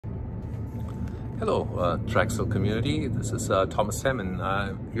Hello, TraXel community. This is Thomas Hammond.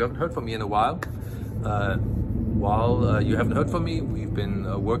 You haven't heard from me in a while. While you haven't heard from me, we've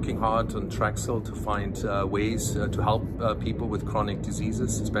been working hard on TraXel to find ways to help people with chronic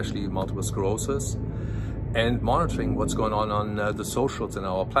diseases, especially multiple sclerosis, and monitoring what's going on the socials in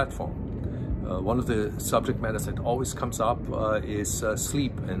our platform. One of the subject matters that always comes up is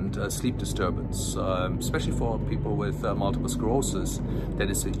sleep and sleep disturbance, especially for people with multiple sclerosis.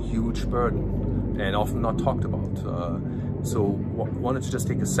 That is a huge burden and often not talked about. So wanted to just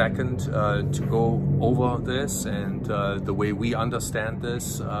take a second to go over this and the way we understand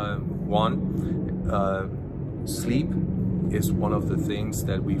this. Sleep is one of the things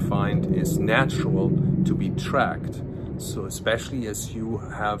that we find is natural to be tracked. So especially as you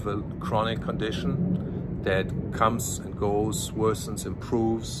have a chronic condition that comes and goes, worsens,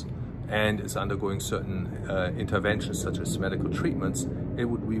 improves, and is undergoing certain interventions such as medical treatments, it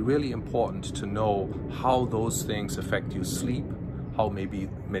would be really important to know how those things affect your sleep, how maybe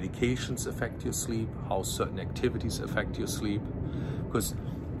medications affect your sleep, how certain activities affect your sleep. Because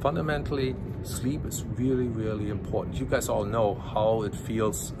fundamentally, sleep is really, really important. You guys all know how it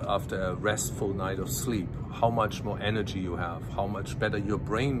feels after a restful night of sleep, how much more energy you have, how much better your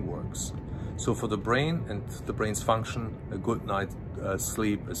brain works. So for the brain and the brain's function, a good night's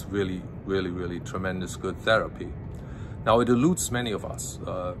sleep is really, really, really tremendous good therapy. Now it eludes many of us.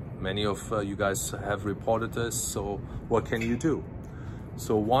 Many of you guys have reported this, so what can you do?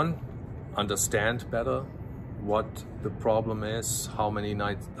 So one, understand better what the problem is, how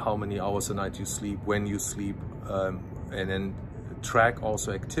many hours a night you sleep, when you sleep, and then track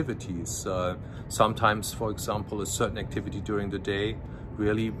also activities. Sometimes, for example, a certain activity during the day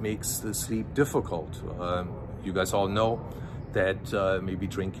really makes the sleep difficult. You guys all know that maybe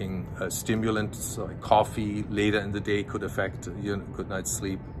drinking stimulants like coffee later in the day could affect your good night's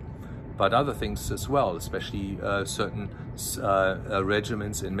sleep. But other things as well, especially certain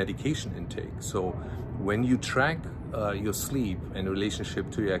regimens in medication intake. So when you track your sleep in relationship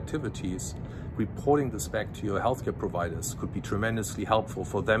to your activities, reporting this back to your healthcare providers could be tremendously helpful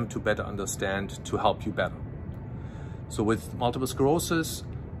for them to better understand, to help you better. So with multiple sclerosis,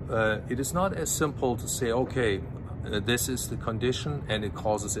 it is not as simple to say, okay, this is the condition and it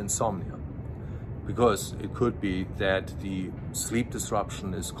causes insomnia. Because it could be that the sleep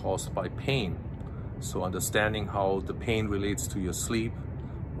disruption is caused by pain. So understanding how the pain relates to your sleep,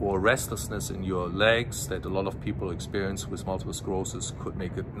 or restlessness in your legs that a lot of people experience with multiple sclerosis could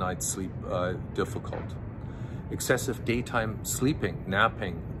make a night's sleep difficult. Excessive daytime sleeping,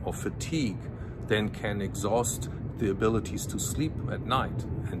 napping, or fatigue then can exhaust the abilities to sleep at night,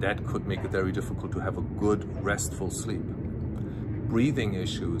 and that could make it very difficult to have a good, restful sleep. Breathing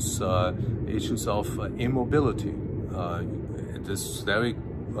issues, issues of immobility. It is very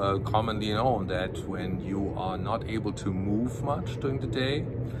commonly known that when you are not able to move much during the day,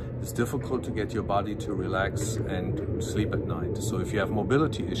 it's difficult to get your body to relax and sleep at night. So if you have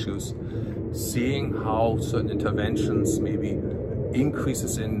mobility issues, seeing how certain interventions, maybe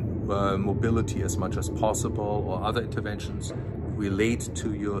increases in mobility as much as possible, or other interventions relate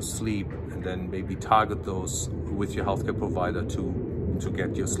to your sleep, and then maybe target those with your healthcare provider to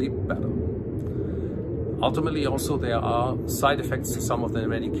get your sleep better. Ultimately, also there are side effects to some of the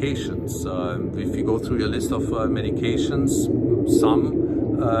medications. If you go through your list of medications, some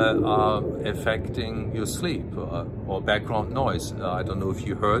are affecting your sleep, or background noise. I don't know if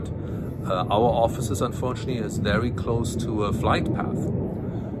you heard, our offices unfortunately is very close to a flight path.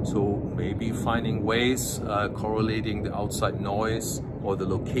 So maybe finding ways, correlating the outside noise or the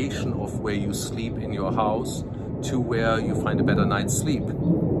location of where you sleep in your house to where you find a better night's sleep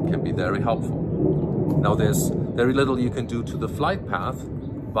can be very helpful. Now there's very little you can do to the flight path,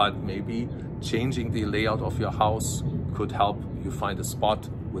 but maybe changing the layout of your house could help you find a spot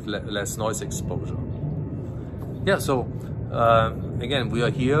with less noise exposure. Yeah, so again, we are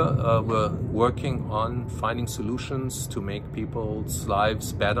here, we're working on finding solutions to make people's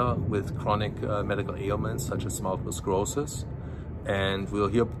lives better with chronic medical ailments such as multiple sclerosis, and we'll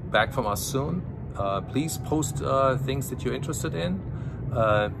hear back from us soon. Please post things that you're interested in.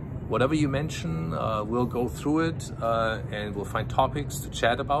 Whatever you mention, we'll go through it and we'll find topics to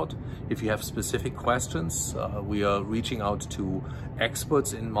chat about. If you have specific questions, we are reaching out to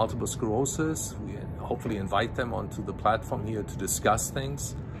experts in multiple sclerosis. We hopefully invite them onto the platform here to discuss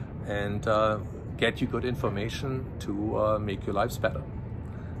things and get you good information to make your lives better.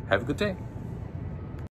 Have a good day.